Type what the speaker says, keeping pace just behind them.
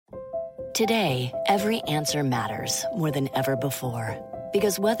Today, every answer matters more than ever before.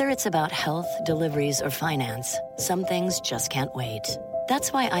 Because whether it's about health, deliveries, or finance, some things just can't wait.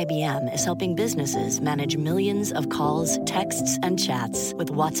 That's why IBM is helping businesses manage millions of calls, texts, and chats with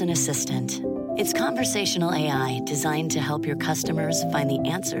Watson Assistant. It's conversational AI designed to help your customers find the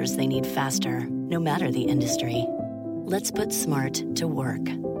answers they need faster, no matter the industry. Let's put smart to work.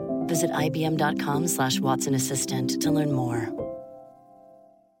 Visit IBM.com/Watson Assistant to learn more.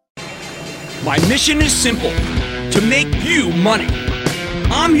 My mission is simple, to make you money.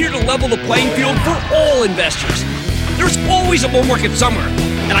 I'm here to level the playing field for all investors. There's always a bull market somewhere,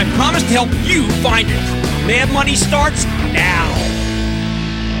 and I promise to help you find it. Mad Money starts now.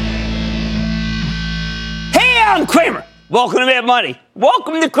 Hey, I'm Cramer. Welcome to Mad Money.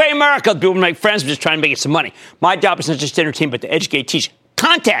 Welcome to Cramerica. People make friends. I'm just trying to make it some money. My job is not just to entertain, but to educate, teach.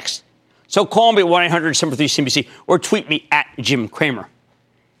 Context. So call me at 1-800-743-CNBC or tweet me at Jim Cramer.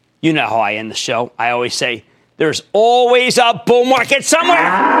 You know how I end the show. I always say, there's always a bull market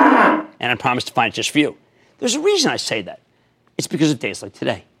somewhere. And I promise to find it just for you. There's a reason I say that. It's because of days like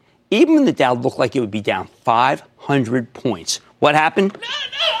today. Even when the Dow looked like it would be down 500 points, what happened?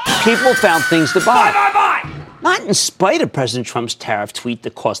 People found things to buy. Buy. Not in spite of President Trump's tariff tweet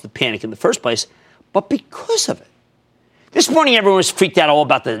that caused the panic in the first place, but because of it. This morning, everyone was freaked out all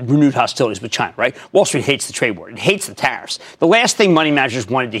about the renewed hostilities with China, right? Wall Street hates the trade war. It hates the tariffs. The last thing money managers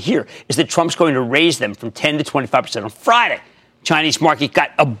wanted to hear is that Trump's going to raise them from 10 to 25% on Friday. Chinese market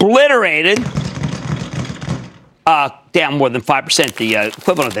got obliterated, down more than 5%. The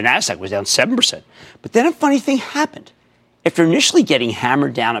equivalent of the NASDAQ was down 7%. But then a funny thing happened. After initially getting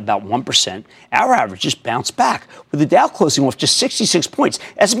hammered down about 1%, our averages bounced back, with the Dow closing off just 66 points,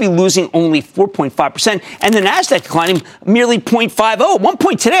 S&P losing only 4.5%, and the NASDAQ declining merely 0.50. At one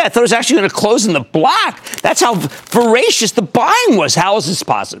point today, I thought it was actually going to close in the black. That's how voracious the buying was. How is this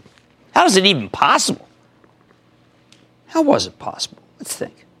possible? How is it even possible? How was it possible? Let's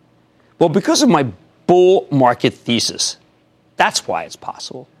think. Well, because of my bull market thesis. That's why it's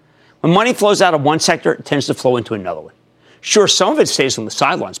possible. When money flows out of one sector, it tends to flow into another one. Sure, some of it stays on the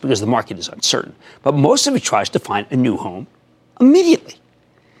sidelines because the market is uncertain, but most of it tries to find a new home immediately.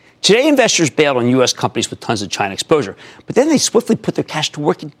 Today, investors bailed on U.S. companies with tons of China exposure, but then they swiftly put their cash to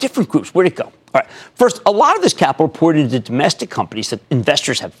work in different groups. Where'd it go? All right. First, a lot of this capital poured into domestic companies that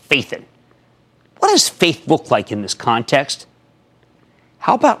investors have faith in. What does faith look like in this context?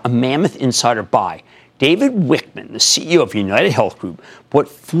 How about a mammoth insider buy? David Wickman, the CEO of United Health Group, bought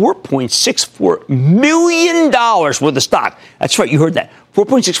 $4.64 million worth of stock. That's right, you heard that.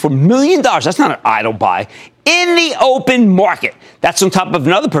 $4.64 million. That's not an idle buy. In the open market. That's on top of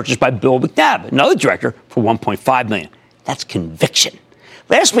another purchase by Bill McNabb, another director, for $1.5 million. That's conviction.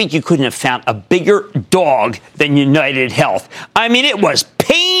 Last week, you couldn't have found a bigger dog than United Health. I mean, it was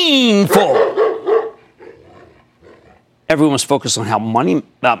painful. Everyone was focused on how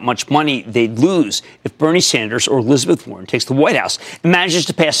much money they'd lose if Bernie Sanders or Elizabeth Warren takes the White House and manages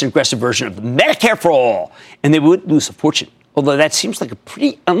to pass an aggressive version of Medicare for all, and they would lose a fortune. Although that seems like a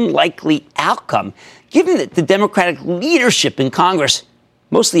pretty unlikely outcome, given that the Democratic leadership in Congress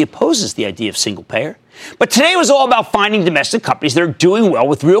mostly opposes the idea of single payer. But today was all about finding domestic companies that are doing well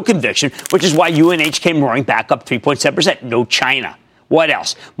with real conviction, which is why UNH came roaring back up 3.7%. No China. What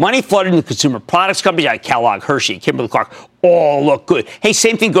else? Money flooded into consumer products companies like Kellogg, Hershey, Kimberly-Clark. All look good. Hey,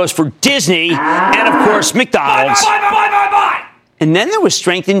 same thing goes for Disney and, of course, McDonald's. Buy. And then there was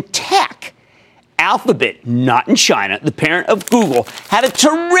strength in tech. Alphabet, not in China, the parent of Google, had a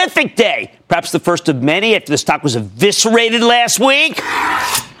terrific day. Perhaps the first of many after the stock was eviscerated last week.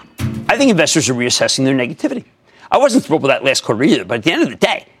 I think investors are reassessing their negativity. I wasn't thrilled with that last quarter either, but at the end of the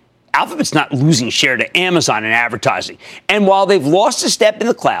day, Alphabet's not losing share to Amazon in advertising. And while they've lost a step in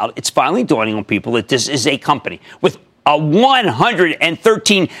the cloud, it's finally dawning on people that this is a company with a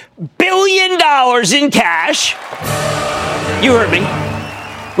 $113 billion in cash. You heard me.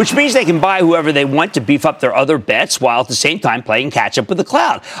 Which means they can buy whoever they want to beef up their other bets while at the same time playing catch up with the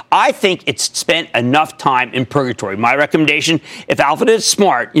cloud. I think it's spent enough time in purgatory. My recommendation, if Alphabet is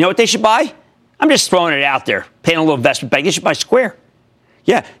smart, you know what they should buy? I'm just throwing it out there. Paying a little investment bank. They should buy Square.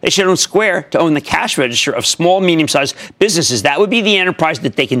 Yeah, they should own Square to own the cash register of small, medium-sized businesses. That would be the enterprise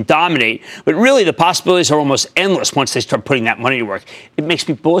that they can dominate. But really, the possibilities are almost endless once they start putting that money to work. It makes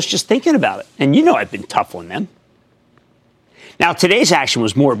me bullish just thinking about it. And you know I've been tough on them. Now, today's action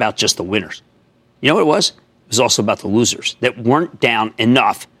was more about just the winners. You know what it was? It was also about the losers that weren't down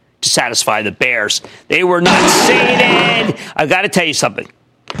enough to satisfy the bears. They were not sated. I've got to tell you something.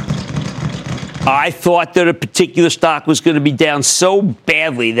 I thought that a particular stock was going to be down so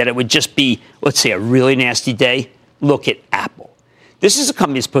badly that it would just be, let's say, a really nasty day. Look at Apple. This is a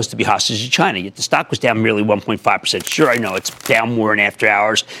company that's supposed to be hostage to China, yet the stock was down merely 1.5%. Sure, I know it's down more in after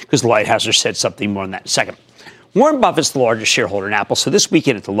hours because Lighthizer said something more on that in a second. Warren Buffett's the largest shareholder in Apple, so this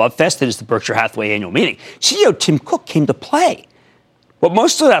weekend at the Love Fest, that is the Berkshire Hathaway annual meeting, CEO Tim Cook came to play. What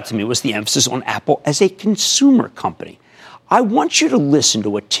most stood out to me was the emphasis on Apple as a consumer company. I want you to listen to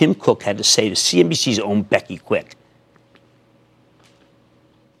what Tim Cook had to say to CNBC's own Becky Quick.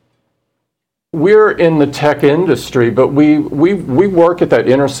 We're in the tech industry, but we work at that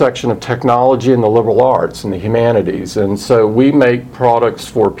intersection of technology and the liberal arts and the humanities. And so we make products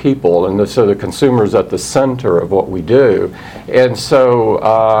for people, and so the consumer is at the center of what we do. And so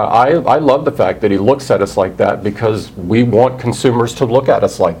I love the fact that he looks at us like that, because we want consumers to look at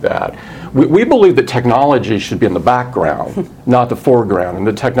us like that. We believe that technology should be in the background, not the foreground, and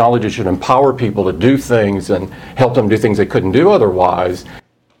the technology should empower people to do things and help them do things they couldn't do otherwise.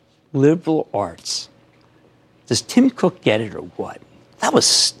 Liberal arts. Does Tim Cook get it or what? That was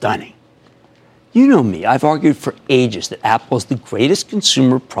stunning. You know me, I've argued for ages that Apple is the greatest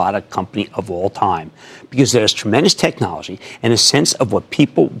consumer product company of all time because it has tremendous technology and a sense of what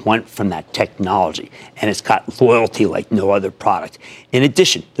people want from that technology. And it's got loyalty like no other product. In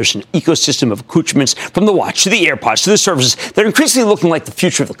addition, there's an ecosystem of accoutrements from the watch to the AirPods to the services that are increasingly looking like the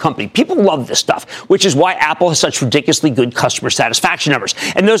future of the company. People love this stuff, which is why Apple has such ridiculously good customer satisfaction numbers.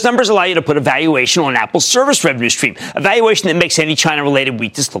 And those numbers allow you to put a valuation on Apple's service revenue stream, a valuation that makes any China-related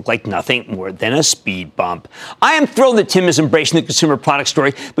weakness look like nothing more than a speed bump. I am thrilled that Tim is embracing the consumer product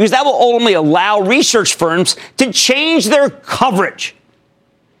story because that will ultimately allow research firms to change their coverage,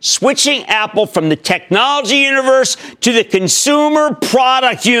 switching Apple from the technology universe to the consumer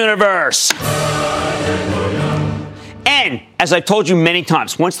product universe. And as I've told you many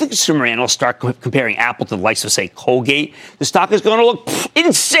times, once the consumer analysts start comparing Apple to the likes of, say, Colgate, the stock is going to look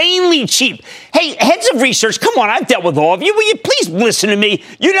insanely cheap. Hey, heads of research, come on, I've dealt with all of you. Will you please listen to me?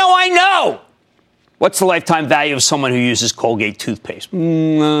 You know I know. What's the lifetime value of someone who uses Colgate toothpaste?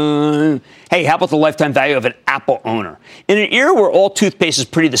 Hey, how about the lifetime value of an Apple owner? In an era where all toothpaste is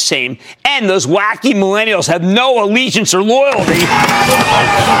pretty the same, and those wacky millennials have no allegiance or loyalty,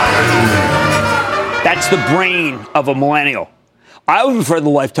 that's the brain of a millennial. I would prefer the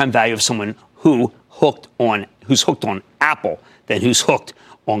lifetime value of someone who's hooked on Apple than who's hooked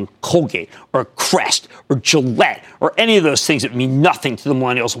on Colgate or Crest or Gillette or any of those things that mean nothing to the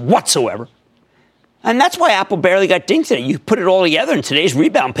millennials whatsoever. And that's why Apple barely got dinged today. You put it all together, and today's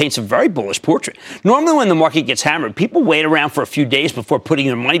rebound paints a very bullish portrait. Normally when the market gets hammered, people wait around for a few days before putting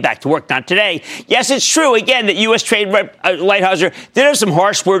their money back to work. Not today. Yes, it's true, again, that U.S. Trade Rep Lighthizer did have some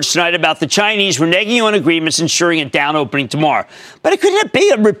harsh words tonight about the Chinese reneging on agreements, ensuring a down opening tomorrow. But it couldn't be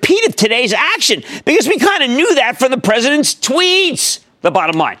a repeat of today's action, because we kind of knew that from the president's tweets. The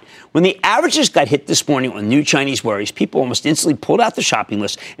bottom line, when the averages got hit this morning on new Chinese worries, people almost instantly pulled out the shopping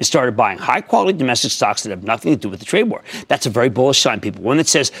list and started buying high-quality domestic stocks that have nothing to do with the trade war. That's a very bullish sign, people. One that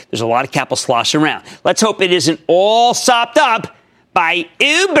says there's a lot of capital sloshing around. Let's hope it isn't all sopped up by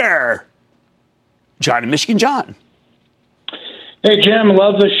Uber. John in Michigan. John. Hey, Jim,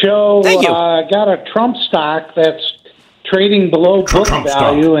 love the show. Thank you. Got a Trump stock that's trading below book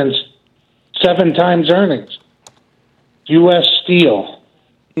value and 7 times earnings. U.S. Steel.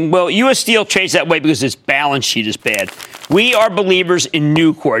 Well, U.S. Steel trades that way because its balance sheet is bad. We are believers in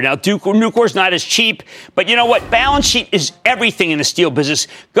Nucor. Now, Nucor's not as cheap, but you know what? Balance sheet is everything in the steel business.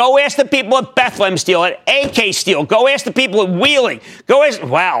 Go ask the people at Bethlehem Steel, at AK Steel. Go ask the people at Wheeling. Go ask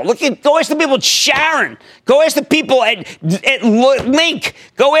the people at Sharon. Go ask the people at Link.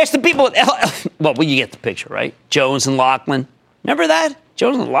 Go ask the people at well, you get the picture, right? Jones and Laughlin. Remember that?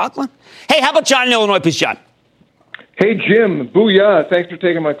 Jones and Laughlin? Hey, how about John in Illinois, please, John? Hey, Jim. Booyah. Thanks for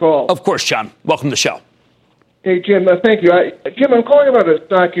taking my call. Of course, John. Welcome to the show. Hey, Jim. Thank you. Jim, I'm calling about a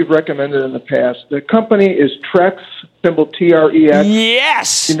stock you've recommended in the past. The company is Trex, symbol TREX.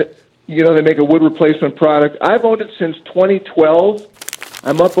 Yes. You know, they make a wood replacement product. I've owned it since 2012.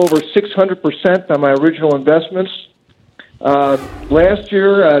 I'm up over 600% on my original investments. Last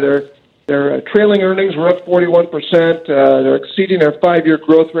year, their trailing earnings were up 41%. They're exceeding their 5-year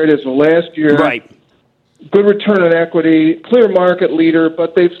growth rate as of last year. Right. Good return on equity, clear market leader,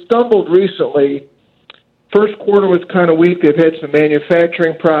 but they've stumbled recently. First quarter was kind of weak. They've had some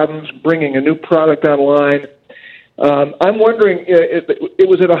manufacturing problems, bringing a new product online. I'm wondering, it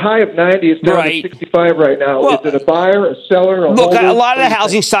was at a high of 90. It's down to 65 right now. Well, is it a buyer, a seller, a look, holder? a lot of the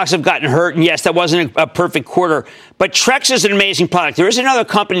housing stocks have gotten hurt, and yes, that wasn't a perfect quarter. But Trex is an amazing product. There is another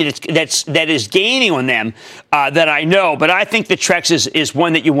company that is gaining on them that I know, but I think that Trex is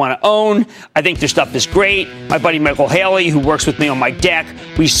one that you want to own. I think their stuff is great. My buddy Michael Haley, who works with me on my deck,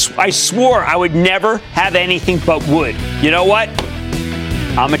 I swore I would never have anything but wood. You know what?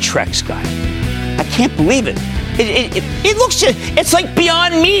 I'm a Trex guy. I can't believe it. It looks just, it's like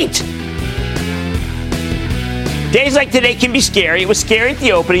Beyond Meat. Days like today can be scary. It was scary at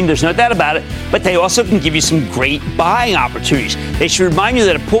the opening, there's no doubt about it, but they also can give you some great buying opportunities. They should remind you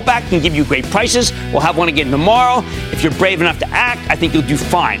that a pullback can give you great prices. We'll have one again tomorrow. If you're brave enough to act, I think you'll do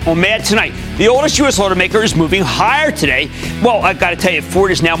fine. On Mad tonight, the oldest U.S. automaker is moving higher today. Well, I've got to tell you,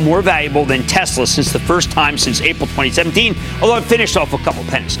 Ford is now more valuable than Tesla since the first time since April 2017, although it finished off a couple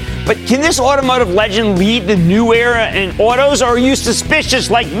pennies. But can this automotive legend lead the new era in autos, or are you suspicious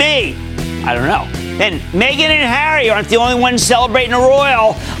like me? I don't know. And Meghan and Harry aren't the only ones celebrating a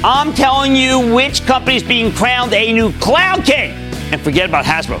royal. I'm telling you which company's being crowned a new cloud king. And forget about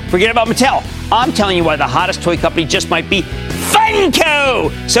Hasbro. Forget about Mattel. I'm telling you why the hottest toy company just might be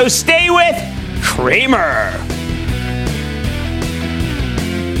Funko. So stay with Cramer.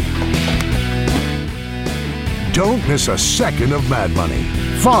 Don't miss a second of Mad Money.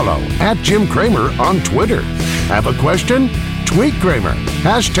 Follow @Jim Cramer on Twitter. Have a question? Tweet Cramer.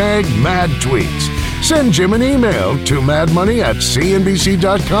 #MadTweets. Send Jim an email to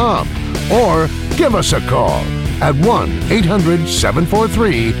madmoney@cnbc.com or give us a call at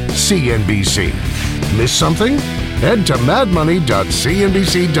 1-800-743-CNBC. Miss something? Head to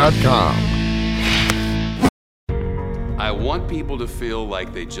madmoney.cnbc.com. I want people to feel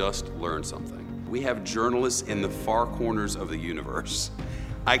like they just learned something. We have journalists in the far corners of the universe.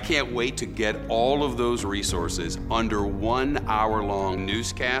 I can't wait to get all of those resources under 1 hour-long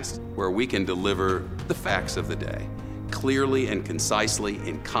newscast where we can deliver the facts of the day, clearly and concisely,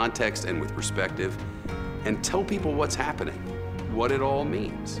 in context and with perspective, and tell people what's happening, what it all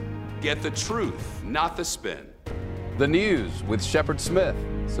means. Get the truth, not the spin. The News with Shepard Smith.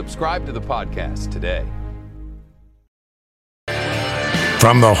 Subscribe to the podcast today.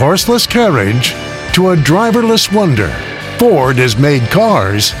 From the horseless carriage to a driverless wonder, Ford has made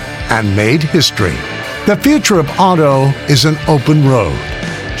cars and made history. The future of auto is an open road.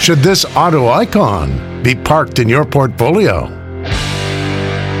 Should this auto icon be parked in your portfolio?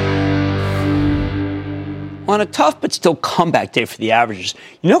 On a tough but still comeback day for the averages,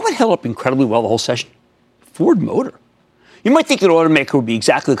 you know what held up incredibly well the whole session? Ford Motor. You might think an automaker would be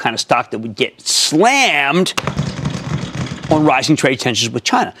exactly the kind of stock that would get slammed on rising trade tensions with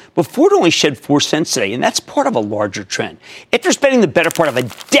China. But Ford only shed 4 cents today, and that's part of a larger trend. After spending the better part of a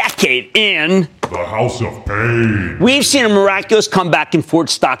decade in the House of Pain, we've seen a miraculous comeback in Ford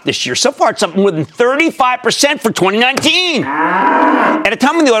stock this year. So far, it's up more than 35% for 2019. At a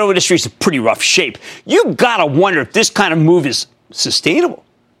time when the auto industry is in pretty rough shape, you gotta wonder if this kind of move is sustainable.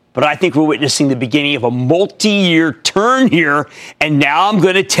 But I think we're witnessing the beginning of a multi-year turn here, and now I'm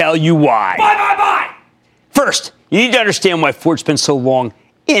going to tell you why. Bye! First, you need to understand why Ford's been so long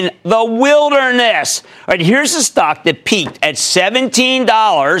in the wilderness. All right, here's a stock that peaked at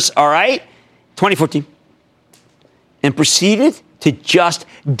 $17, all right, 2014, and proceeded to just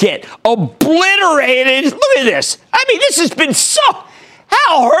get obliterated. Look at this. I mean, this has been so...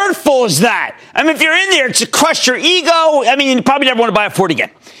 How hurtful is that? I mean, if you're in there, it's to crush your ego. I mean, you probably never want to buy a Ford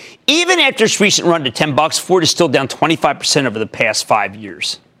again. Even after its recent run to $10, Ford is still down 25% over the past 5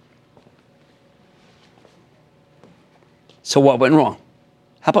 years. So what went wrong?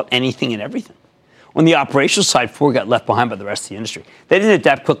 How about anything and everything? On the operational side, Ford got left behind by the rest of the industry. They didn't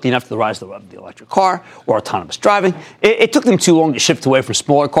adapt quickly enough to the rise of the electric car or autonomous driving. It took them too long to shift away from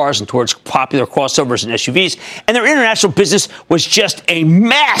smaller cars and towards popular crossovers and SUVs, and their international business was just a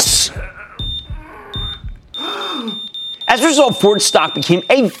mess. As a result, Ford stock became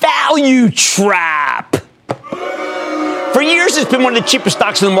a value trap. For years, it's been one of the cheapest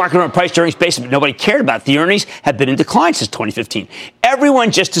stocks in the market on a price-to-earnings basis, but nobody cared about it. The earnings have been in decline since 2015.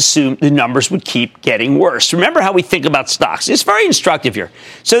 Everyone just assumed the numbers would keep getting worse. Remember how we think about stocks. It's very instructive here.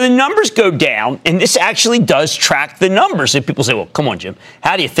 So the numbers go down, and this actually does track the numbers. And people say, well, come on, Jim,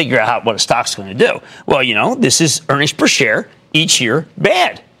 how do you figure out what a stock's going to do? Well, you know, this is earnings per share each year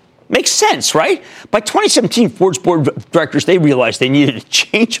bad. Makes sense, right? By 2017, Ford's board of directors, they realized they needed a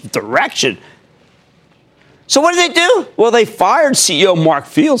change of direction. So what did they do? Well, they fired CEO Mark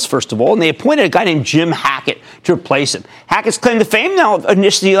Fields, first of all, and they appointed a guy named Jim Hackett to replace him. Hackett's claim to fame, now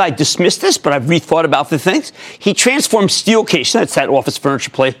initially I dismissed this, but I've rethought about the things. He transformed Steelcase, that's that office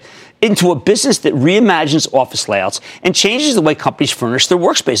furniture place, into a business that reimagines office layouts and changes the way companies furnish their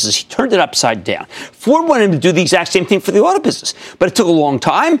workspaces. He turned it upside down. Ford wanted him to do the exact same thing for the auto business, but it took a long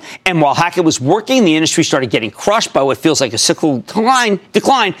time, and while Hackett was working, the industry started getting crushed by what feels like a cyclical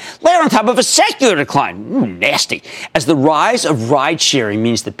decline, layered on top of a secular decline. Nasty. As the rise of ride-sharing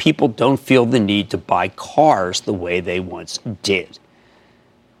means that people don't feel the need to buy cars the way they once did.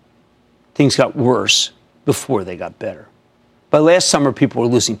 Things got worse before they got better. By last summer, people were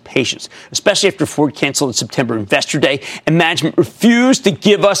losing patience, especially after Ford canceled its September Investor Day, and management refused to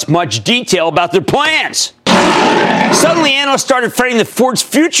give us much detail about their plans. Suddenly, analysts started fretting that Ford's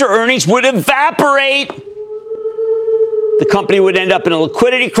future earnings would evaporate. The company would end up in a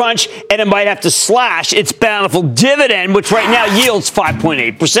liquidity crunch, and it might have to slash its bountiful dividend, which right now yields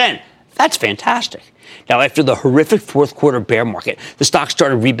 5.8%. That's fantastic. Now, after the horrific fourth quarter bear market, the stock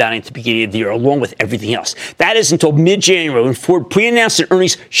started rebounding at the beginning of the year, along with everything else. That is until mid-January, when Ford pre-announced an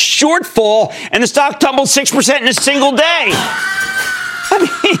earnings shortfall, and the stock tumbled 6% in a single day. I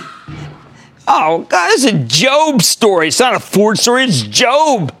mean, oh, God, this is a Job story. It's not a Ford story, it's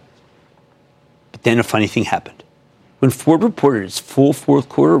Job. But then a funny thing happened. When Ford reported its full fourth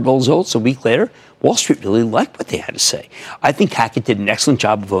quarter results a week later, Wall Street really liked what they had to say. I think Hackett did an excellent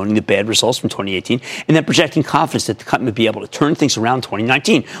job of owning the bad results from 2018 and then projecting confidence that the company would be able to turn things around in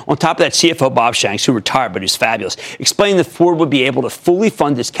 2019. On top of that, CFO Bob Shanks, who retired but who's fabulous, explained that Ford would be able to fully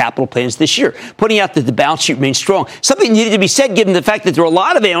fund its capital plans this year, pointing out that the balance sheet remains strong. Something needed to be said given the fact that there were a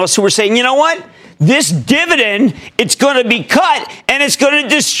lot of analysts who were saying, you know what? This dividend, it's going to be cut and it's going to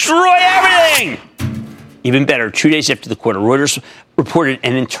destroy everything. Even better, 2 days after the quarter, Reuters reported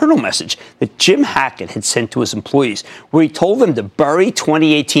an internal message that Jim Hackett had sent to his employees, where he told them to bury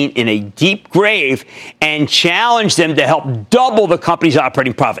 2018 in a deep grave and challenged them to help double the company's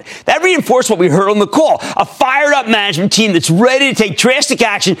operating profit. That reinforced what we heard on the call, a fired-up management team that's ready to take drastic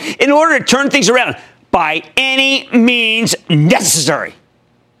action in order to turn things around by any means necessary.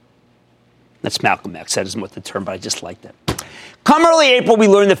 That's Malcolm X. That isn't what the term, but I just like that. Come early April, we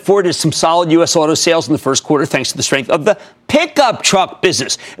learned that Ford has some solid U.S. auto sales in the first quarter thanks to the strength of the pickup truck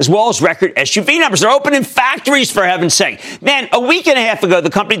business, as well as record SUV numbers. They're opening factories, for heaven's sake. Man, a week and a half ago, the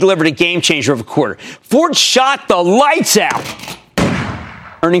company delivered a game changer of a quarter. Ford shot the lights out,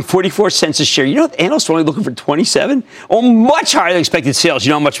 earning 44 cents a share. You know, analysts are only looking for 27? Oh, much higher than expected sales. You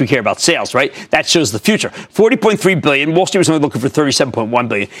know how much we care about sales, right? That shows the future. $40.3 billion. Wall Street was only looking for $37.1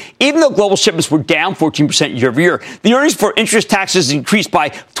 billion. Even though global shipments were down 14% year over year, the earnings for interest taxes increased by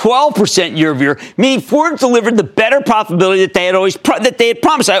 12% year over year, meaning Ford delivered the better profitability that they had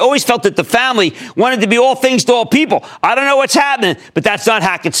promised. I always felt that the family wanted to be all things to all people. I don't know what's happening, but that's not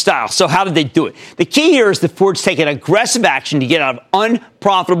Hackett's style. So how did they do it? The key here is that Ford's taken aggressive action to get out of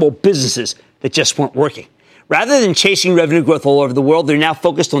unprofitable businesses that just weren't working. Rather than chasing revenue growth all over the world, they're now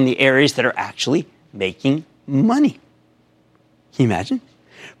focused on the areas that are actually making money. Can you imagine?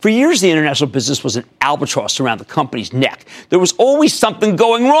 For years, the international business was an albatross around the company's neck. There was always something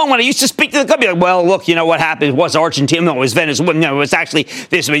going wrong. When I used to speak to the company, like, well, look, you know what happened? It was Argentina. No, it was Venezuela. No, it was actually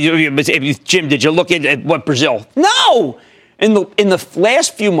this. Jim, did you look at what Brazil? No! In the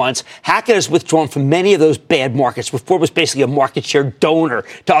last few months, Hackett has withdrawn from many of those bad markets, where Ford was basically a market share donor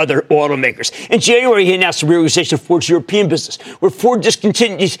to other automakers. In January, he announced a reorganization of Ford's European business, where Ford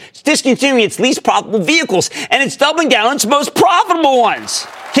discontinuing its least profitable vehicles, and it's doubling down on its most profitable ones.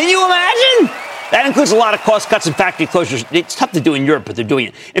 Can you imagine? That includes a lot of cost cuts and factory closures. It's tough to do in Europe, but they're doing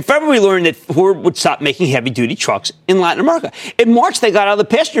it. In February, we learned that Ford would stop making heavy-duty trucks in Latin America. In March, they got out of the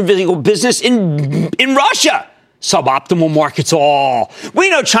passenger vehicle business in Russia. Suboptimal markets all. We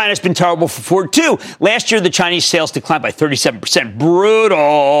know China's been terrible for Ford, too. Last year, the Chinese sales declined by 37%.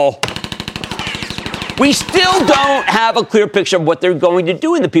 Brutal. We still don't have a clear picture of what they're going to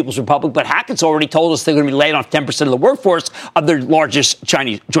do in the People's Republic, but Hackett's already told us they're going to be laying off 10% of the workforce of their largest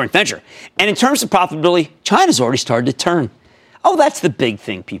Chinese joint venture. And in terms of profitability, China's already started to turn. Oh, that's the big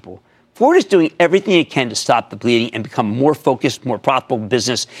thing, people. Ford is doing everything it can to stop the bleeding and become a more focused, more profitable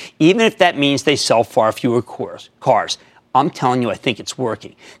business, even if that means they sell far fewer cars. I'm telling you, I think it's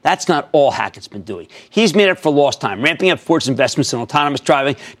working. That's not all Hackett's been doing. He's made up for lost time, ramping up Ford's investments in autonomous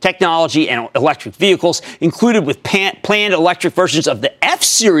driving, technology, and electric vehicles, included with planned electric versions of the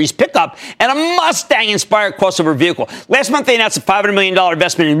F-Series pickup and a Mustang-inspired crossover vehicle. Last month, they announced a $500 million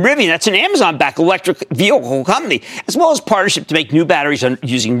investment in Rivian. That's an Amazon-backed electric vehicle company, as well as partnership to make new batteries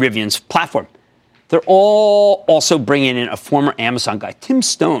using Rivian's platform. They're all also bringing in a former Amazon guy, Tim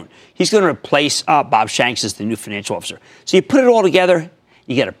Stone. He's going to replace Bob Shanks as the new financial officer. So you put it all together,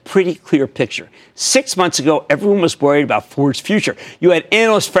 you get a pretty clear picture. 6 months ago, everyone was worried about Ford's future. You had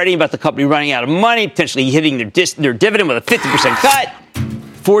analysts fretting about the company running out of money, potentially hitting their dividend with a 50% cut.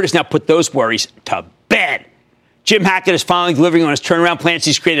 Ford has now put those worries to bed. Jim Hackett is finally delivering on his turnaround plans.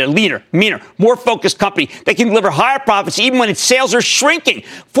 He's created a leaner, meaner, more focused company that can deliver higher profits even when its sales are shrinking.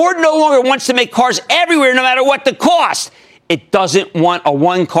 Ford no longer wants to make cars everywhere, no matter what the cost. It doesn't want a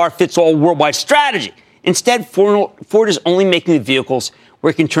one-car-fits-all worldwide strategy. Instead, Ford is only making the vehicles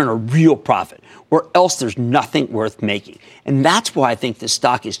where it can turn a real profit. or else there's nothing worth making. And that's why I think this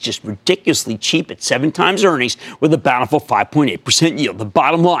stock is just ridiculously cheap at 7 times earnings with a bountiful 5.8% yield. The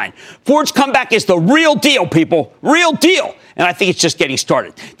bottom line, Ford's comeback is the real deal, people. Real deal. And I think it's just getting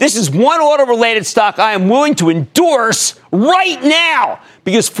started. This is one auto-related stock I am willing to endorse right now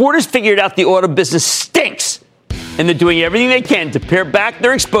because Ford has figured out the auto business stinks. And they're doing everything they can to pare back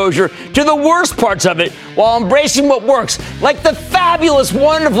their exposure to the worst parts of it while embracing what works, like the fabulous,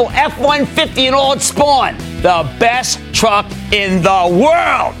 wonderful F-150 and all its spawn, the best truck in the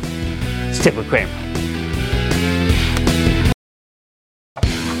world. Stick with Cramer.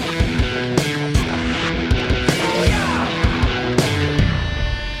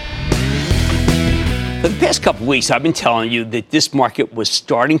 For the past couple of weeks, I've been telling you that this market was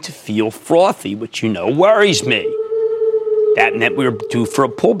starting to feel frothy, which worries me. That meant we were due for a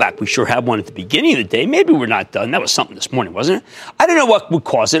pullback. We sure had one at the beginning of the day. Maybe we're not done. That was something this morning, wasn't it? I don't know what would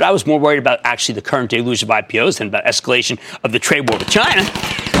cause it. I was more worried about actually the current deluge of IPOs than about escalation of the trade war with China.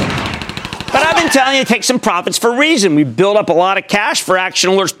 But I've been telling you to take some profits for a reason. We built up a lot of cash for Action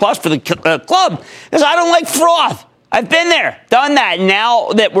Alerts Plus for the club because I don't like froth. I've been there, done that.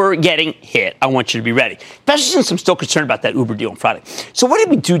 Now that we're getting hit, I want you to be ready, especially since I'm still concerned about that Uber deal on Friday. So what did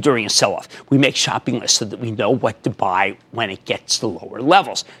we do during a sell-off? We make shopping lists so that we know what to buy when it gets to lower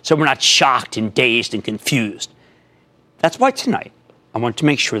levels, so we're not shocked and dazed and confused. That's why tonight I want to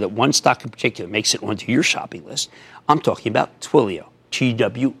make sure that one stock in particular makes it onto your shopping list. I'm talking about Twilio,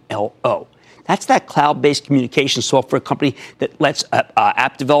 TWLO. That's that cloud-based communication software company that lets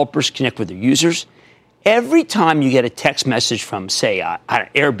app developers connect with their users. Every time you get a text message from, say,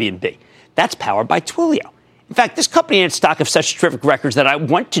 Airbnb, that's powered by Twilio. In fact, this company had stock of such terrific records that I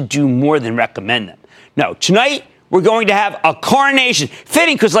want to do more than recommend them. No, tonight we're going to have a coronation.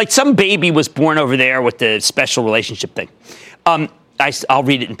 Fitting, because like some baby was born over there with the special relationship thing. I'll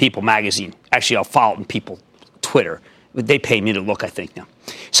read it in People magazine. Actually, I'll follow it in People Twitter. They pay me to look, I think, now.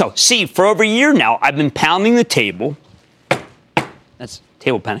 So, see, for over a year now, I've been pounding the table. That's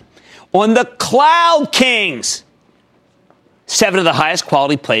table pounding. On the Cloud Kings, 7 of the highest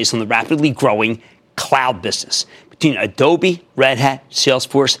quality plays on the rapidly growing cloud business between Adobe, Red Hat,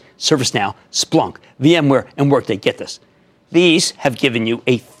 Salesforce, ServiceNow, Splunk, VMware, and Workday. Get this. These have given you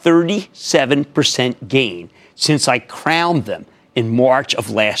a 37% gain since I crowned them in March of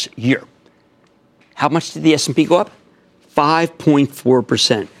last year. How much did the S&P go up?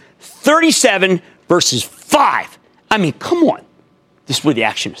 5.4%. 37 versus 5. I mean, come on. This is where the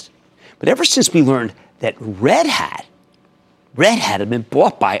action is. But ever since we learned that Red Hat had been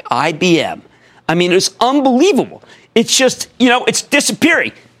bought by IBM, I mean, it's unbelievable. It's just, it's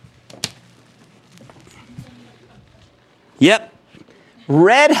disappearing. Yep.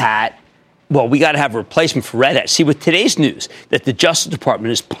 Red Hat, well, we got to have a replacement for Red Hat. See, with today's news that the Justice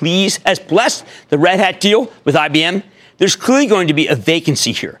Department has blessed the Red Hat deal with IBM, there's clearly going to be a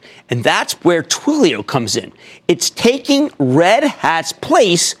vacancy here. And that's where Twilio comes in. It's taking Red Hat's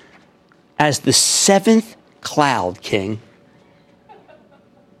place as the 7th cloud king.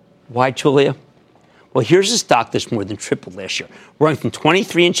 Why Twilio? Well, here's a stock that's more than tripled last year. We're going from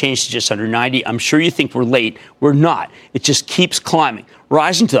 23 and change to just under 90. I'm sure you think we're late. We're not. It just keeps climbing,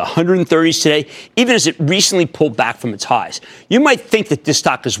 rising to the 130s today, even as it recently pulled back from its highs. You might think that this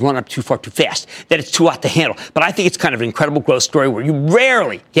stock has run up too far too fast, that it's too hot to handle. But I think it's kind of an incredible growth story where you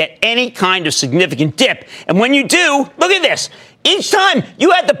rarely get any kind of significant dip. And when you do, look at this. Each time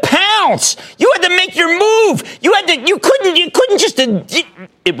you had to pounce. You had to make your move. You couldn't just,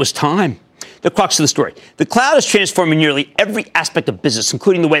 it was time. The crux of the story. The cloud is transforming nearly every aspect of business,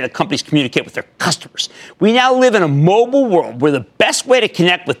 including the way that companies communicate with their customers. We now live in a mobile world where the best way to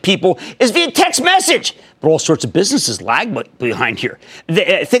connect with people is via text message. But all sorts of businesses lag behind here.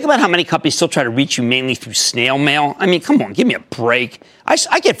 Think about how many companies still try to reach you mainly through snail mail. I mean, come on, give me a break.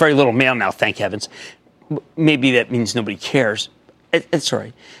 I get very little mail now, thank heavens. Maybe that means nobody cares. It's all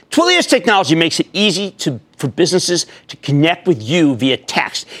right. Twilio's technology makes it easy for businesses to connect with you via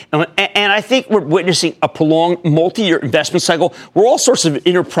text. And I think we're witnessing a prolonged multi-year investment cycle where all sorts of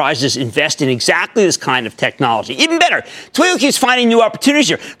enterprises invest in exactly this kind of technology. Even better, Twilio keeps finding new opportunities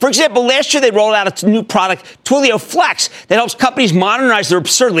here. For example, last year they rolled out a new product, Twilio Flex, that helps companies modernize their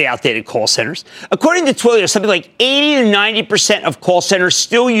absurdly outdated call centers. According to Twilio, something like 80 to 90% of call centers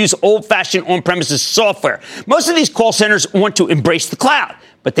still use old-fashioned on-premises software. Most of these call centers want to embrace the cloud,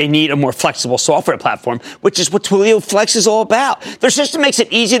 but they need a more flexible software platform, which is what Twilio Flex is all about. Their system makes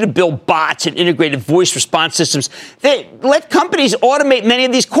it easy to build bots and integrated voice response systems. They let companies automate many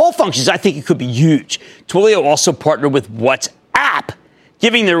of these call functions. I think it could be huge. Twilio also partnered with WhatsApp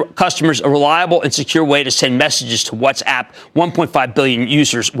giving their customers a reliable and secure way to send messages to WhatsApp, 1.5 billion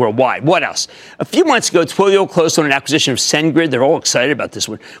users worldwide. What else? A few months ago, Twilio closed on an acquisition of SendGrid. They're all excited about this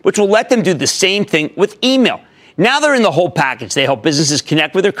one, which will let them do the same thing with email. Now they're in the whole package. They help businesses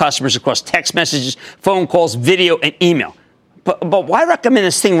connect with their customers across text messages, phone calls, video, and email. But why recommend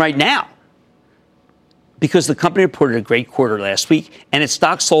this thing right now? Because the company reported a great quarter last week, and its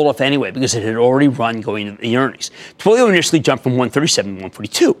stock sold off anyway because it had already run going into the earnings. Twilio initially jumped from 137 to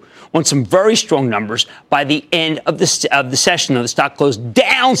 142 on some very strong numbers. By the end of the session, though, the stock closed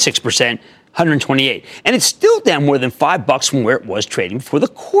down 6%, 128, and it's still down more than $5 from where it was trading before the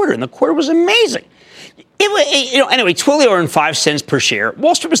quarter, and the quarter was amazing. Anyway, Twilio earned 5 cents per share.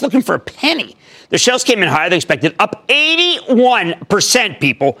 Wall Street was looking for a penny. Their sales came in higher than expected, up 81%,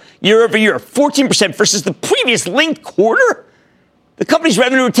 people, year over year, 14% versus the previous linked quarter. The company's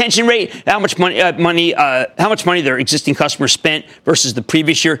revenue retention rate, how much money their existing customers spent versus the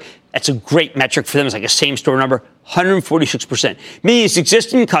previous year, that's a great metric for them. It's like a same-store number, 146%. Meaning its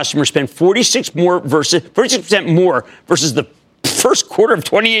existing customers spend 46% more versus the first quarter of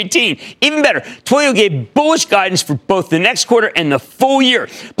 2018. Even better, Twilio gave bullish guidance for both the next quarter and the full year.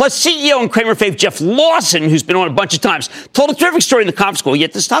 Plus, CEO and Cramer fave Jeff Lawson, who's been on a bunch of times, told a terrific story in the conference call,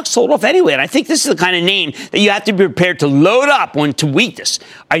 yet the stock sold off anyway. And I think this is the kind of name that you have to be prepared to load up on to weakness.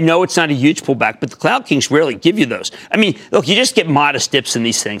 I know it's not a huge pullback, but the Cloud Kings rarely give you those. I mean, look, you just get modest dips in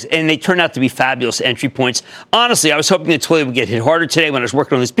these things, and they turn out to be fabulous entry points. Honestly, I was hoping that Twilio would get hit harder today when I was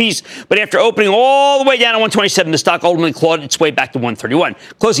working on this piece, but after opening all the way down at 127, the stock ultimately clawed its way back to 131,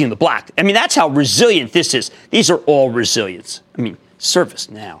 closing in the black. I mean, that's how resilient this is. These are all resilience. I mean,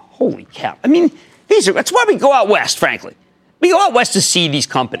 ServiceNow, holy cow. I mean, that's why we go out west, frankly. We go out west to see these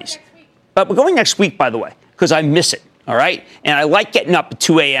companies. But we're going next week, by the way, because I miss it, all right? And I like getting up at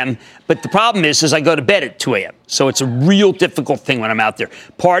 2 a.m., but the problem is I go to bed at 2 a.m., so it's a real difficult thing when I'm out there.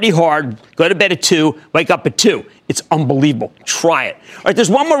 Party hard, go to bed at 2, wake up at 2. It's unbelievable. Try it. All right, there's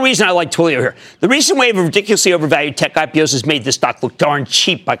one more reason I like Twilio here. The recent wave of ridiculously overvalued tech IPOs has made this stock look darn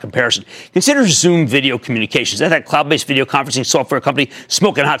cheap by comparison. Consider Zoom Video Communications. That's that cloud-based video conferencing software company,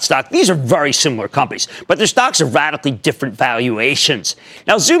 smoking hot stock. These are very similar companies, but their stocks are radically different valuations.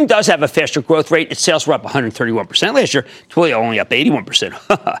 Now, Zoom does have a faster growth rate. Its sales were up 131% last year. Twilio only up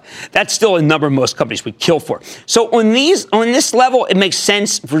 81%. That's still a number most companies would kill for. So on this level, it makes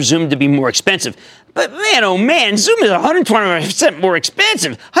sense for Zoom to be more expensive. But man, oh man, Zoom is 125% more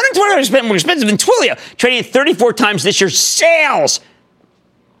expensive. 125% more expensive than Twilio, trading at 34 times this year's sales.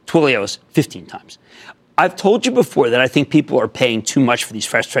 Twilio's 15 times. I've told you before that I think people are paying too much for these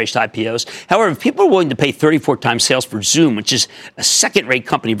fresh-faced IPOs. However, if people are willing to pay 34 times sales for Zoom, which is a second-rate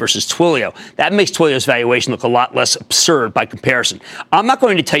company versus Twilio, that makes Twilio's valuation look a lot less absurd by comparison. I'm not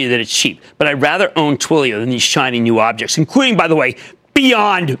going to tell you that it's cheap, but I'd rather own Twilio than these shiny new objects, including, by the way,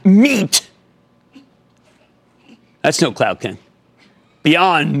 Beyond Meat. That's no Cloud King.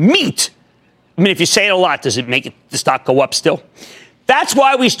 Beyond Meat. I mean, if you say it a lot, does it make the stock go up still? That's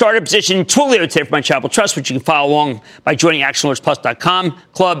why we started a position in Twilio today for my Charitable Trust, which you can follow along by joining ActionAlertsPlus.com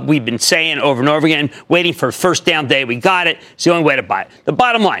club. We've been saying over and over again, waiting for first down day. We got it. It's the only way to buy it. The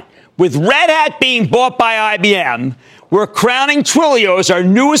bottom line, with Red Hat being bought by IBM, we're crowning Twilio as our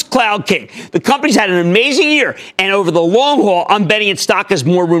newest Cloud King. The company's had an amazing year, and over the long haul, I'm betting its stock has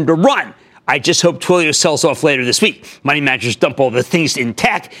more room to run. I just hope Twilio sells off later this week. Money managers dump all the things in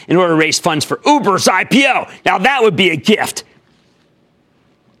tech in order to raise funds for Uber's IPO. Now, that would be a gift.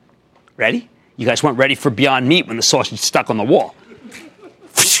 Ready? You guys weren't ready for Beyond Meat when the sausage stuck on the wall.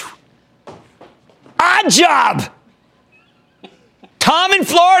 Odd job! Tom in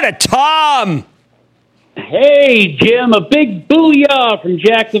Florida. Tom! Hey, Jim, a big booyah from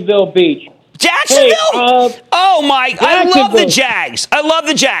Jacksonville Beach. Jacksonville? Hey, oh, my. I love the Jags. I love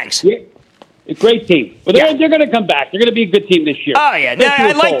the Jags. Yeah. A great team. But they're going to come back. They're going to be a good team this year. Oh, yeah.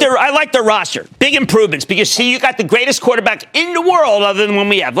 I like their roster. Big improvements because, see, you got the greatest quarterback in the world other than one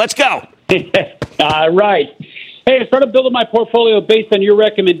we have. Let's go. Right. Hey, I started building my portfolio based on your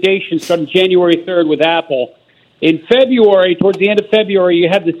recommendations starting January 3rd with Apple. In February, towards the end of February, you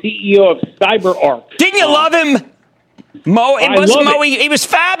had the CEO of CyberArk. Didn't you love him? He was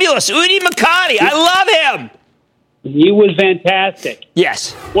fabulous. Udi Makati. I love him. He was fantastic.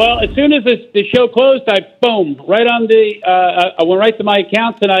 Yes. Well, as soon as the show closed, I went right to my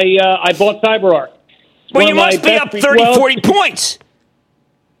accounts and I bought CyberArk. Well, you must be up 30, 40 points.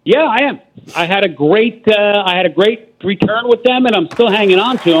 Yeah, I am. I had a great return with them, and I'm still hanging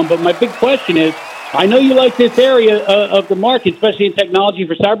on to them. But my big question is, I know you like this area of the market, especially in technology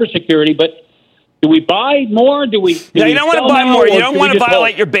for cybersecurity, but do we buy more? You don't want to buy more. You don't want to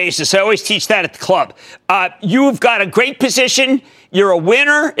violate your basis. I always teach that at the club. You've got a great position You're a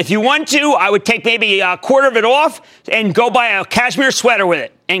winner. If you want to, I would take maybe a quarter of it off and go buy a cashmere sweater with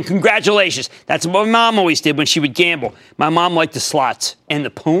it. And congratulations. That's what my mom always did when she would gamble. My mom liked the slots and the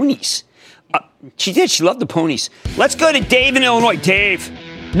ponies. She did. She loved the ponies. Let's go to Dave in Illinois. Dave.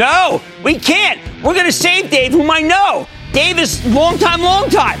 No, we can't. We're going to save Dave, whom I know. Dave is long time.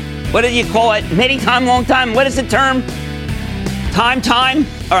 What do you call it? Many time, long time. What is the term? Time?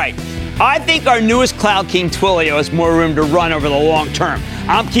 All right. I think our newest cloud king, Twilio, has more room to run over the long term.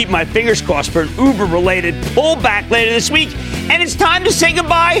 I'm keeping my fingers crossed for an Uber-related pullback later this week. And it's time to say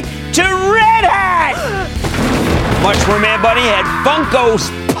goodbye to Red Hat. Much more Man Bunny had Funko's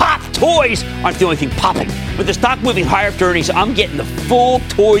Pop toys aren't the only thing popping. With the stock moving higher after earnings, I'm getting the full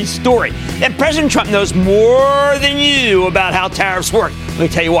toy story. And President Trump knows more than you do about how tariffs work. Let me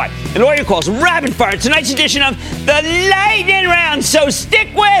tell you what. And all your calls rapid fire. Tonight's edition of the Lightning Round. So stick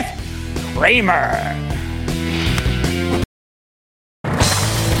with Cramer.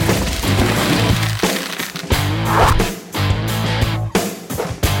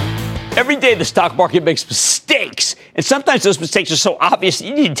 Every day the stock market makes mistakes, and sometimes those mistakes are so obvious that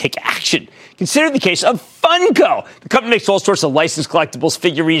you need to take action. Consider the case of Funko. The company makes all sorts of licensed collectibles,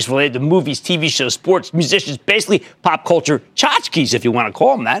 figurines related to movies, TV shows, sports, musicians, basically pop culture tchotchkes, if you want to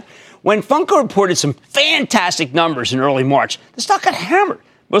call them that. When Funko reported some fantastic numbers in early March, the stock got hammered,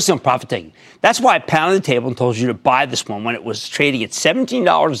 mostly on profit taking. That's why I pounded the table and told you to buy this one when it was trading at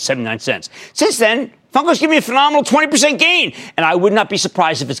 $17.79. Since then, Funko's giving me a phenomenal 20% gain, and I would not be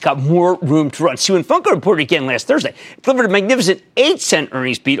surprised if it's got more room to run. See, when Funko reported again last Thursday, it delivered a magnificent 8-cent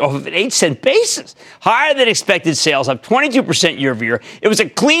earnings beat off of an 8-cent basis. Higher than expected sales, up 22% year over year. It was a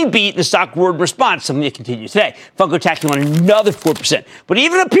clean beat, and the stock roared in response, something that continues today. Funko tacking on another 4%. But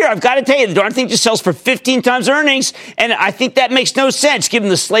even up here, I've got to tell you, the darn thing just sells for 15 times earnings, and I think that makes no sense given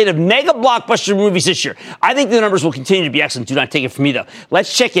the slate of mega blockbuster movies this year. I think the numbers will continue to be excellent. Do not take it from me, though.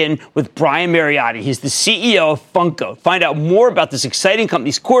 Let's check in with Brian Mariotti. He's the CEO of Funko. Find out more about this exciting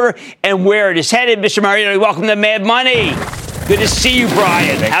company's quarter and where it is headed. Mr. Mariotti, welcome to Mad Money. Good to see you,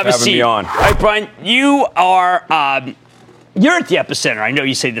 Brian. Thanks Have for a having seat. me on. All right, Brian, you are you're at the epicenter. I know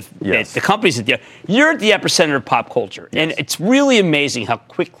you say Yes. the company's at the you're at the epicenter of pop culture, and it's really amazing how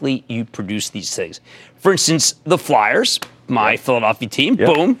quickly you produce these things. For instance, the Flyers, my Philadelphia team,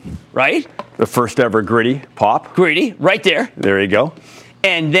 boom, right? The first ever gritty pop. Gritty, right there. There you go.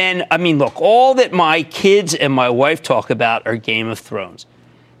 And then, I mean, look, all that my kids and my wife talk about are Game of Thrones.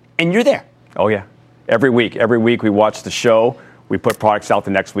 And you're there. Oh, yeah. Every week we watch the show. We put products out the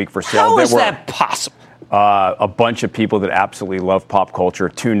next week for sale. How is that possible? A bunch of people that absolutely love pop culture,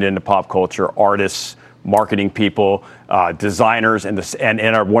 tuned into pop culture, artists, marketing people, designers, and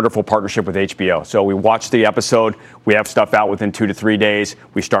our wonderful partnership with HBO. So we watch the episode. We have stuff out within 2 to 3 days.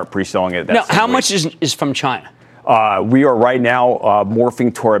 We start pre-selling it. Now, how much is from China? We are right now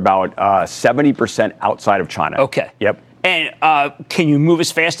morphing toward about 70% outside of China. Okay. Yep. And can you move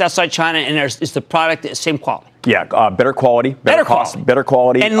as fast outside China? And is the product the same quality? Yeah, better quality, better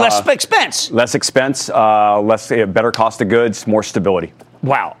quality, and less expense. Less expense, better cost of goods, more stability.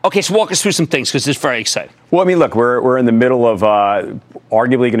 Wow. Okay, so walk us through some things because it's very exciting. Well, I mean, look, we're in the middle of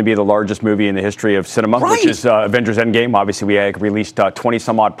arguably going to be the largest movie in the history of cinema, which is Avengers Endgame. Obviously, we released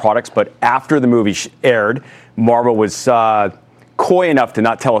 20-some-odd products, but after the movie aired, Marvel was coy enough to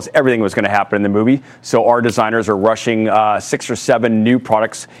not tell us everything was going to happen in the movie. So our designers are rushing 6 or 7 new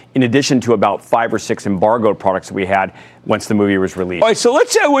products in addition to about 5 or 6 embargoed products that we had once the movie was released. All right, so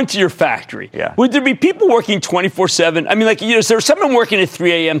let's say I went to your factory. Yeah. Would there be people working 24/7? I mean, like, is there someone working at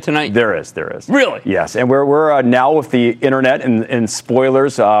 3 a.m. tonight? There is. Really? Yes, and we're now with the internet and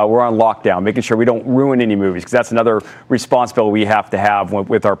spoilers, we're on lockdown, making sure we don't ruin any movies, because that's another responsibility we have to have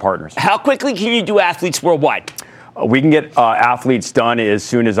with our partners. How quickly can you do athletes worldwide? We can get athletes done as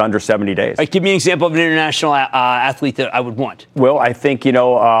soon as under 70 days. All right, give me an example of an international athlete that I would want. Well, I think,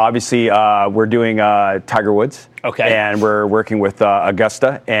 obviously we're doing Tiger Woods. Okay. And we're working with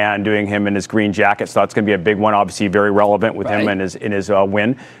Augusta and doing him in his green jacket. So that's going to be a big one, obviously very relevant with him and in his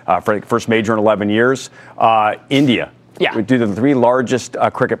win for the first major in 11 years. India. Yeah. We do the 3 largest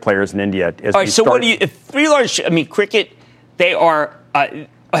cricket players in India. All right, so what do you, if 3 large, I mean, cricket, they are...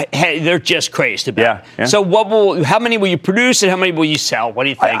 they're just crazed about it. Yeah. So how many will you produce and how many will you sell? What do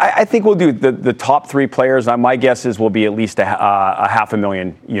you think? I think we'll do the top 3 players. My guess is we'll be at least a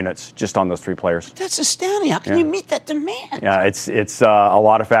 500,000 units just on those 3 players. That's astounding. How can you meet that demand? Yeah, it's a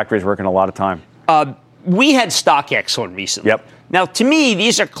lot of factories working a lot of time. We had StockX on recently. Yep. Now, to me,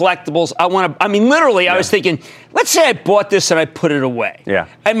 these are collectibles. Literally, I was thinking, let's say I bought this and I put it away. Yeah.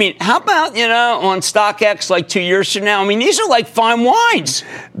 I mean, how about, on StockX like 2 years from now? I mean, these are like fine wines.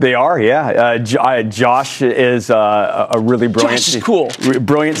 They are, yeah. Josh is a really brilliant. Josh is cool.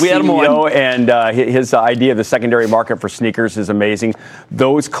 Brilliant CEO, and his idea of the secondary market for sneakers is amazing.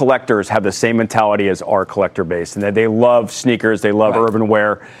 Those collectors have the same mentality as our collector base, and they love sneakers, they love urban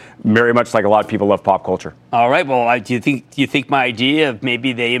wear, very much like a lot of people love pop culture. All right. Well, do you think my idea of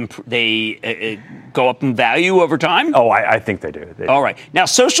maybe they go up in value over time? Oh, I think they do. All right. Now,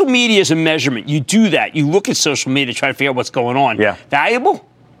 social media is a measurement. You do that. You look at social media to try to figure out what's going on. Yeah. Valuable?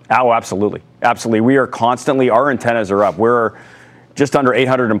 Oh, absolutely. Absolutely. We are constantly, our antennas are up. We're just under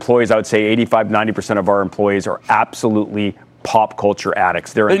 800 employees. I would say 85-90% of our employees are absolutely pop culture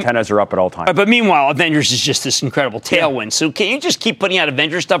addicts. Their antennas are up at all times. But meanwhile, Avengers is just this incredible tailwind. Yeah. So can you just keep putting out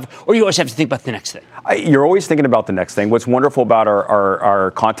Avengers stuff, or you always have to think about the next thing? You're always thinking about the next thing. What's wonderful about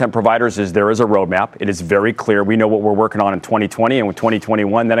our content providers is there is a roadmap. It is very clear. We know what we're working on in 2020 and with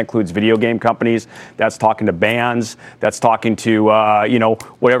 2021. That includes video game companies. That's talking to bands. That's talking to,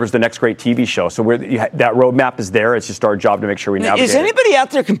 whatever's the next great TV show. So that roadmap is there. It's just our job to make sure we navigate Is anybody out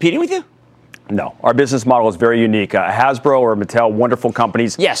there competing with you? No. Our business model is very unique. Hasbro or Mattel, wonderful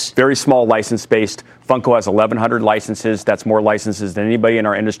companies. Yes. Very small license-based. Funko has 1,100 licenses. That's more licenses than anybody in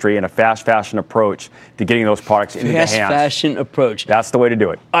our industry, and a fast fashion approach to getting those products into the hands. Fast fashion approach. That's the way to do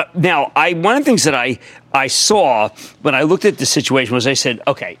it. Now, one of the things that I saw when I looked at the situation was I said,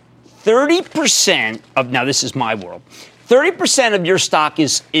 okay, 30% of, now this is my world, 30% of your stock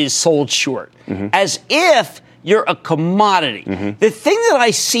is sold short. Mm-hmm. As if you're a commodity. Mm-hmm. The thing that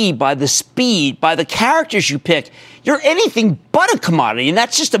I see by the speed, by the characters you pick, you're anything but a commodity, and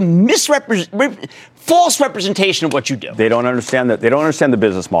that's just a false representation of what you do. They don't understand that. They don't understand the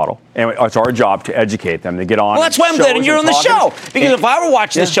business model, and it's our job to educate them. To get on. Well, that's why I'm glad you're on the show. Because if I were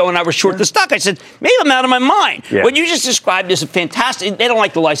watching the show and I was short the stock, I said maybe I'm out of my mind. Yeah. What you just described is a fantastic. They don't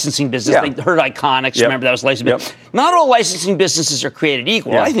like the licensing business. Yeah. They heard Iconics. Yep. Remember that was licensing. Yep. Not all licensing businesses are created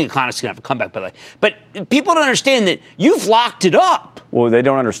equal. Yeah. I think Iconics is going to have a comeback, by the way. But people don't understand that you've locked it up. Well, they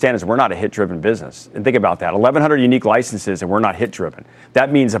don't understand is we're not a hit-driven business. And think about that. 1,100 unique licenses, and we're not hit-driven.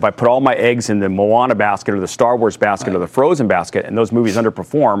 That means if I put all my eggs in the Moana basket or the Star Wars basket or the Frozen basket, and those movies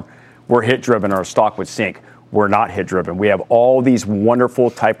underperform, we're hit-driven or our stock would sink. We're not hit-driven. We have all these wonderful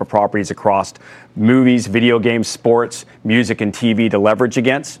type of properties across movies, video games, sports, music, and TV to leverage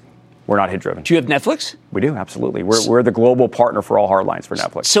against. We're not hit-driven. Do you have Netflix? We do, absolutely. We're the global partner for all hard lines for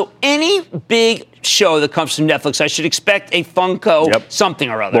Netflix. So any big show that comes from Netflix, I should expect a Funko something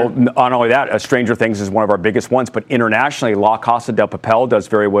or other. Well, not only that, Stranger Things is one of our biggest ones, but internationally, La Casa del Papel does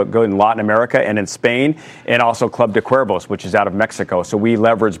very well good in Latin America and in Spain, and also Club de Cuervos, which is out of Mexico. So we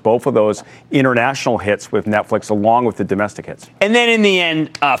leverage both of those international hits with Netflix along with the domestic hits. And then in the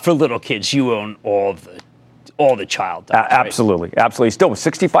end, for little kids, you own all the child dollars, absolutely. Right? Absolutely. Still,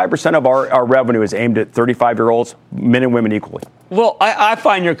 65% of our revenue is aimed at 35-year-olds, men and women equally. Well, I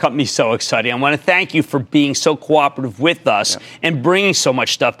find your company so exciting. I want to thank you for being so cooperative with us and bringing so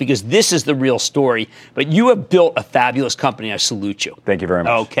much stuff, because this is the real story. But you have built a fabulous company. I salute you. Thank you very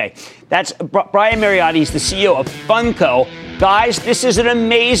much. Okay. That's Brian Mariotti. He's the CEO of Funko. Guys, this is an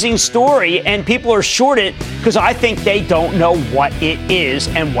amazing story, and people are short it because I think they don't know what it is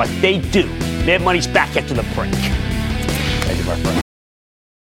and what they do. Mad Money's back after the break. Thank you, my friend.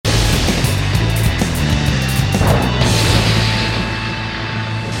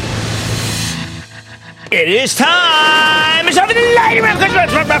 It is time. It's time for the lightning round.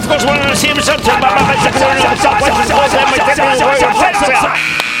 Of course, one of them see himself.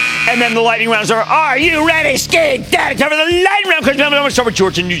 And then the lightning rounds are you ready, Skate Daddy? Time for the lightning round. I'm going to start with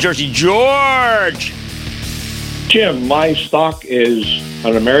George in New Jersey. George. Jim, my stock is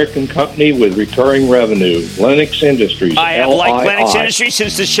an American company with recurring revenue, Lennox Industries. I have liked Lennox Industries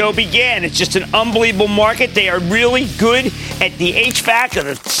since the show began. It's just an unbelievable market. They are really good at the HVAC,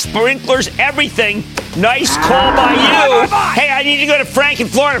 the sprinklers, everything. Nice call by you. Hey, I need to go to Frank in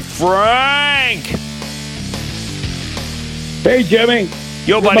Florida. Frank. Hey, Jimmy.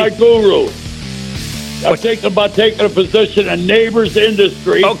 Yo, buddy. You're my guru. I'm thinking about taking a position in Neighbors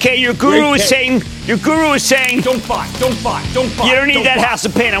Industry. Okay, your guru is saying, don't buy. You don't need that house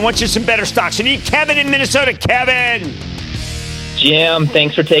of pain. I want you some better stocks. You need Kevin in Minnesota. Kevin. Jim,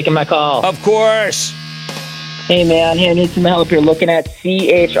 thanks for taking my call. Of course. Hey, man, I need some help here looking at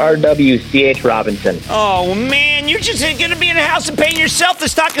CHRW, C.H. Robinson. Oh, man, you're just going to be in a house of pain yourself. The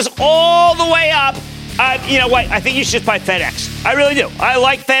stock is all the way up. You know what? I think you should just buy FedEx. I really do. I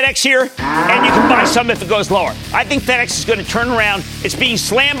like FedEx here, and you can buy some if it goes lower. I think FedEx is going to turn around. It's being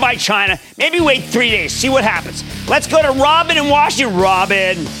slammed by China. Maybe wait 3 days, see what happens. Let's go to Robin in Washington.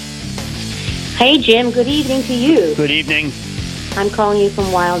 Robin. Hey, Jim. Good evening to you. Good evening. I'm calling you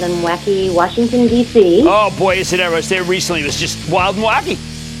from wild and wacky Washington, D.C. Oh, boy, is it ever. I was there recently. It was just wild and wacky.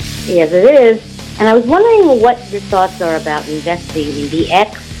 Yes, it is. And I was wondering what your thoughts are about investing in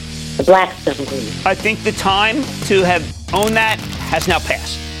the Blackstone Group. I think the time to have owned that has now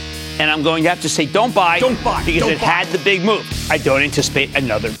passed. And I'm going to have to say don't buy. Because it had the big move. I don't anticipate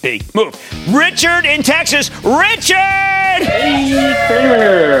another big move. Richard in Texas. Richard! Hey,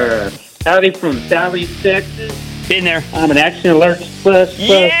 Cramer. Howdy from Sally, Texas. Been there. I'm an Action Alert Plus.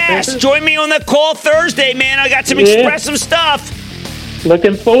 Yes, join me on the call Thursday, man. I got some expressive stuff.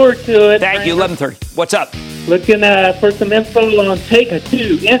 Looking forward to it. Thank you, 11:30. What's up? Looking for some info on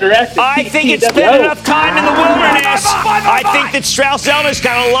Take-A-Two Interactive. I think it's been enough time in the wilderness. I think that Strauss-Zelnick's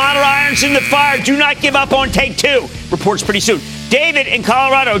got a lot of irons in the fire. Do not give up on Take-Two. Reports pretty soon. David in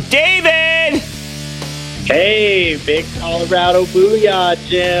Colorado. David! Hey, big Colorado booyah,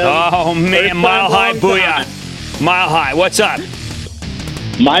 Jim. Oh, man, mile high booyah. Mile high. What's up?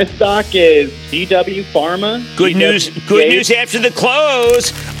 My stock is GW Pharma. Good news after the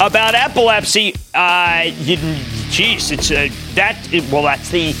close about epilepsy. That's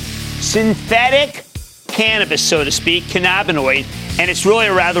the synthetic cannabis, so to speak, cannabinoid, and it's really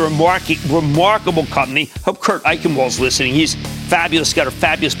a rather remarkable company. Hope Kurt Eichenwald's listening. He's fabulous, got a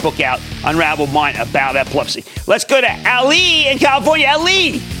fabulous book out, Unravel Mind, about epilepsy. Let's go to Ali in California.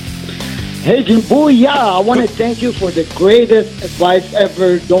 Ali! Hey, Jim, booyah! I want to thank you for the greatest advice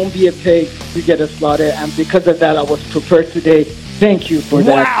ever. Don't be a pig. You get slaughtered. And because of that, I was prepared today. Thank you for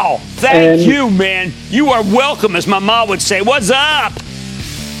that. Wow! Thank you, man. You are welcome, as my mom would say. What's up?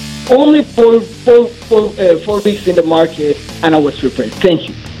 Only 4 weeks in the market, and I was prepared. Thank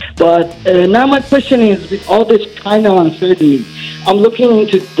you. But now my question is, with all this kind of uncertainty, I'm looking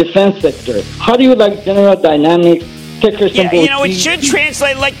into defense sector. How do you like General Dynamics? Yeah, you know, it should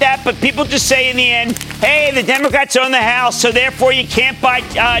translate like that, but people just say in the end, hey, the Democrats own the House, so therefore you can't buy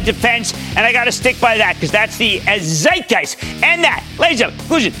defense, and I got to stick by that, because that's the zeitgeist. And that, ladies and gentlemen,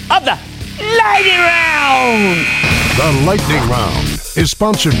 conclusion of the Lightning Round. The Lightning Round is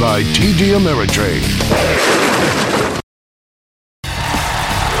sponsored by TD Ameritrade.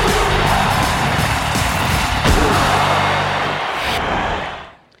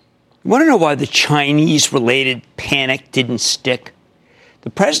 You want to know why the Chinese-related panic didn't stick?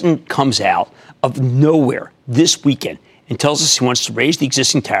 The president comes out of nowhere this weekend and tells us he wants to raise the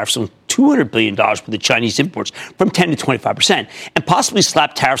existing tariffs on $200 billion worth of Chinese imports from 10 to 25% and possibly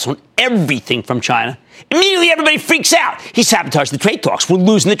slap tariffs on everything from China. Immediately, everybody freaks out. He sabotaged the trade talks. We're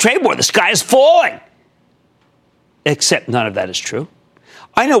losing the trade war. The sky is falling. Except none of that is true.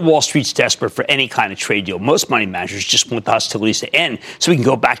 I know Wall Street's desperate for any kind of trade deal. Most money managers just want the hostilities to end so we can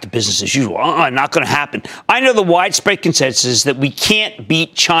go back to business as usual. Not going to happen. I know the widespread consensus is that we can't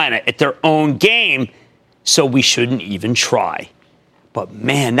beat China at their own game, so we shouldn't even try. But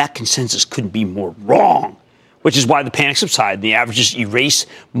man, that consensus couldn't be more wrong, which is why the panic subsided and the averages erase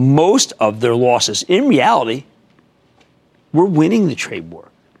most of their losses. In reality, we're winning the trade war.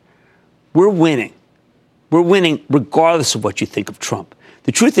 We're winning. We're winning regardless of what you think of Trump.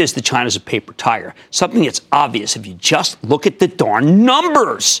 The truth is that China's a paper tiger, something that's obvious if you just look at the darn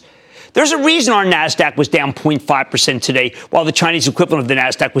numbers. There's a reason our NASDAQ was down 0.5% today, while the Chinese equivalent of the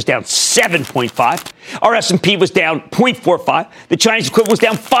NASDAQ was down 7.5. Our S&P was down 0.45. The Chinese equivalent was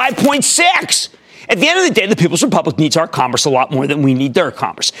down 5.6. At the end of the day, the People's Republic needs our commerce a lot more than we need their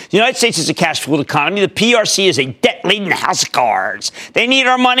commerce. The United States is a cash-fueled economy. The PRC is a debt-laden house of cards. They need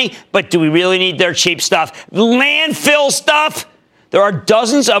our money, but do we really need their cheap stuff? Landfill stuff? There are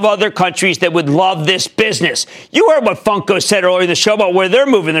dozens of other countries that would love this business. You heard what Funko said earlier in the show about where they're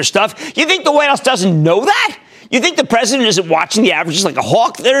moving their stuff. You think the White House doesn't know that? You think the president isn't watching the averages like a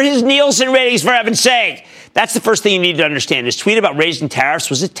hawk? They're his Nielsen ratings, for heaven's sake. That's the first thing you need to understand. His tweet about raising tariffs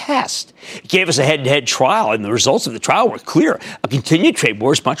was a test. It gave us a head-to-head trial, and the results of the trial were clear. A continued trade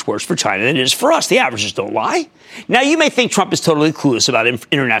war is much worse for China than it is for us. The averages don't lie. Now, you may think Trump is totally clueless about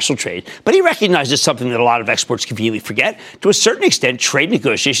international trade, but he recognizes something that a lot of experts conveniently forget. To a certain extent, trade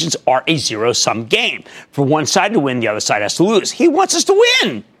negotiations are a zero-sum game. For one side to win, the other side has to lose. He wants us to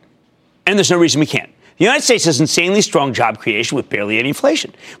win. And there's no reason we can't. The United States has insanely strong job creation with barely any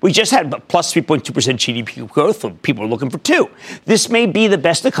inflation. We just had plus 3.2% GDP growth. People are looking for 2. This may be the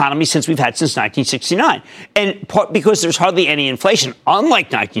best economy we've had since 1969. And because there's hardly any inflation, unlike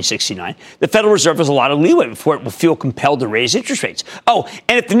 1969, the Federal Reserve has a lot of leeway before it will feel compelled to raise interest rates. Oh,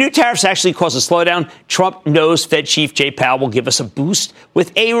 and if the new tariffs actually cause a slowdown, Trump knows Fed Chief Jay Powell will give us a boost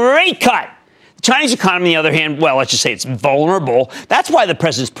with a rate cut. The Chinese economy, on the other hand, well, let's just say it's vulnerable. That's why the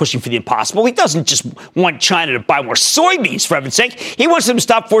president's pushing for the impossible. He doesn't just want China to buy more soybeans, for heaven's sake. He wants them to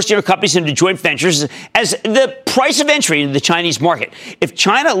stop forcing their companies into joint ventures as the price of entry into the Chinese market. If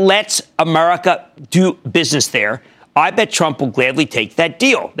China lets America do business there, I bet Trump will gladly take that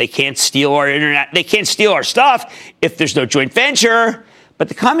deal. They can't steal our internet. They can't steal our stuff if there's no joint venture. But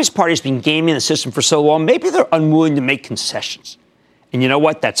the Communist Party has been gaming the system for so long, maybe they're unwilling to make concessions. And you know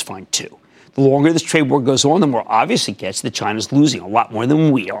what? That's fine, too. The longer this trade war goes on, the more obvious it gets that China's losing a lot more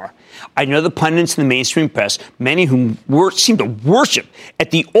than we are. I know the pundits in the mainstream press, many whom seem to worship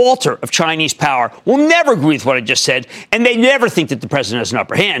at the altar of Chinese power, will never agree with what I just said, and they never think that the president has an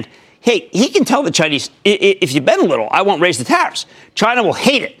upper hand. Hey, he can tell the Chinese, if you bend a little, I won't raise the tariffs. China will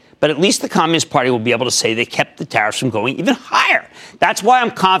hate it. But at least the Communist Party will be able to say they kept the tariffs from going even higher. That's why I'm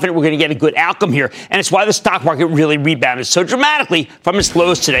confident we're going to get a good outcome here. And it's why the stock market really rebounded so dramatically from its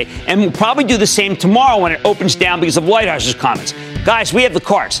lows today. And we'll probably do the same tomorrow when it opens down because of Lighthouse's comments. Guys, we have the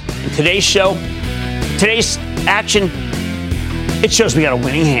cards. In today's show, today's action, it shows we got a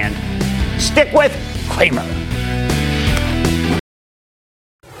winning hand. Stick with Cramer.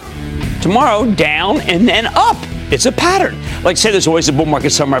 Tomorrow, down and then up. It's a pattern. Like I said, there's always a bull market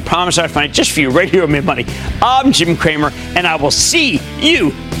somewhere. I promise I'll find it just for you right here on Mid Money. I'm Jim Cramer, and I will see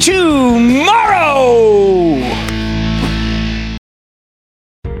you tomorrow.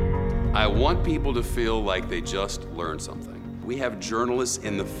 I want people to feel like they just learned something. We have journalists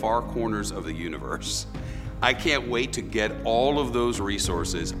in the far corners of the universe. I can't wait to get all of those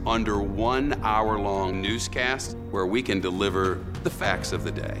resources under 1 hour-long newscast where we can deliver the facts of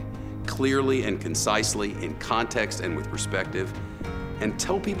the day, clearly and concisely, in context and with perspective, and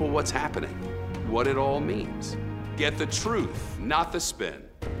tell people what's happening, what it all means. Get the truth, not the spin.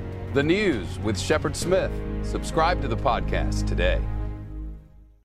 The News with Shepard Smith. Subscribe to the podcast today.